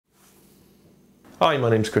Hi,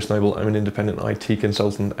 my name's Chris Noble. I'm an independent IT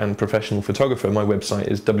consultant and professional photographer. My website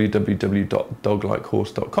is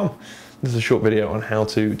www.doglikehorse.com. This is a short video on how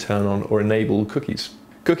to turn on or enable cookies.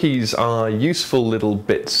 Cookies are useful little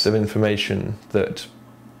bits of information that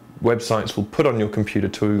websites will put on your computer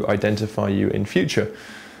to identify you in future.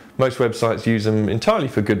 Most websites use them entirely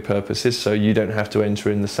for good purposes, so you don't have to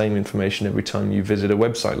enter in the same information every time you visit a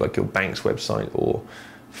website, like your bank's website or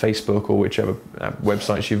Facebook or whichever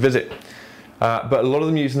websites you visit. But a lot of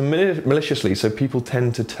them use them maliciously, so people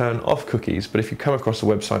tend to turn off cookies. But if you come across a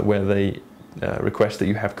website where they request that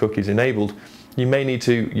you have cookies enabled, you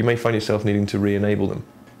may find yourself needing to re-enable them.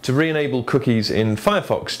 To re-enable cookies in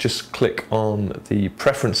Firefox, just click on the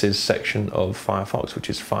Preferences section of Firefox, which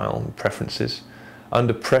is File and Preferences.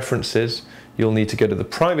 Under Preferences, you'll need to go to the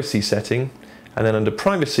Privacy setting, and then under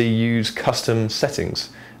Privacy, use Custom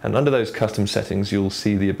Settings. And under those custom settings, you'll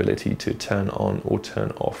see the ability to turn on or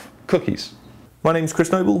turn off cookies. My name's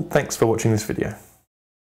Chris Noble. Thanks for watching this video.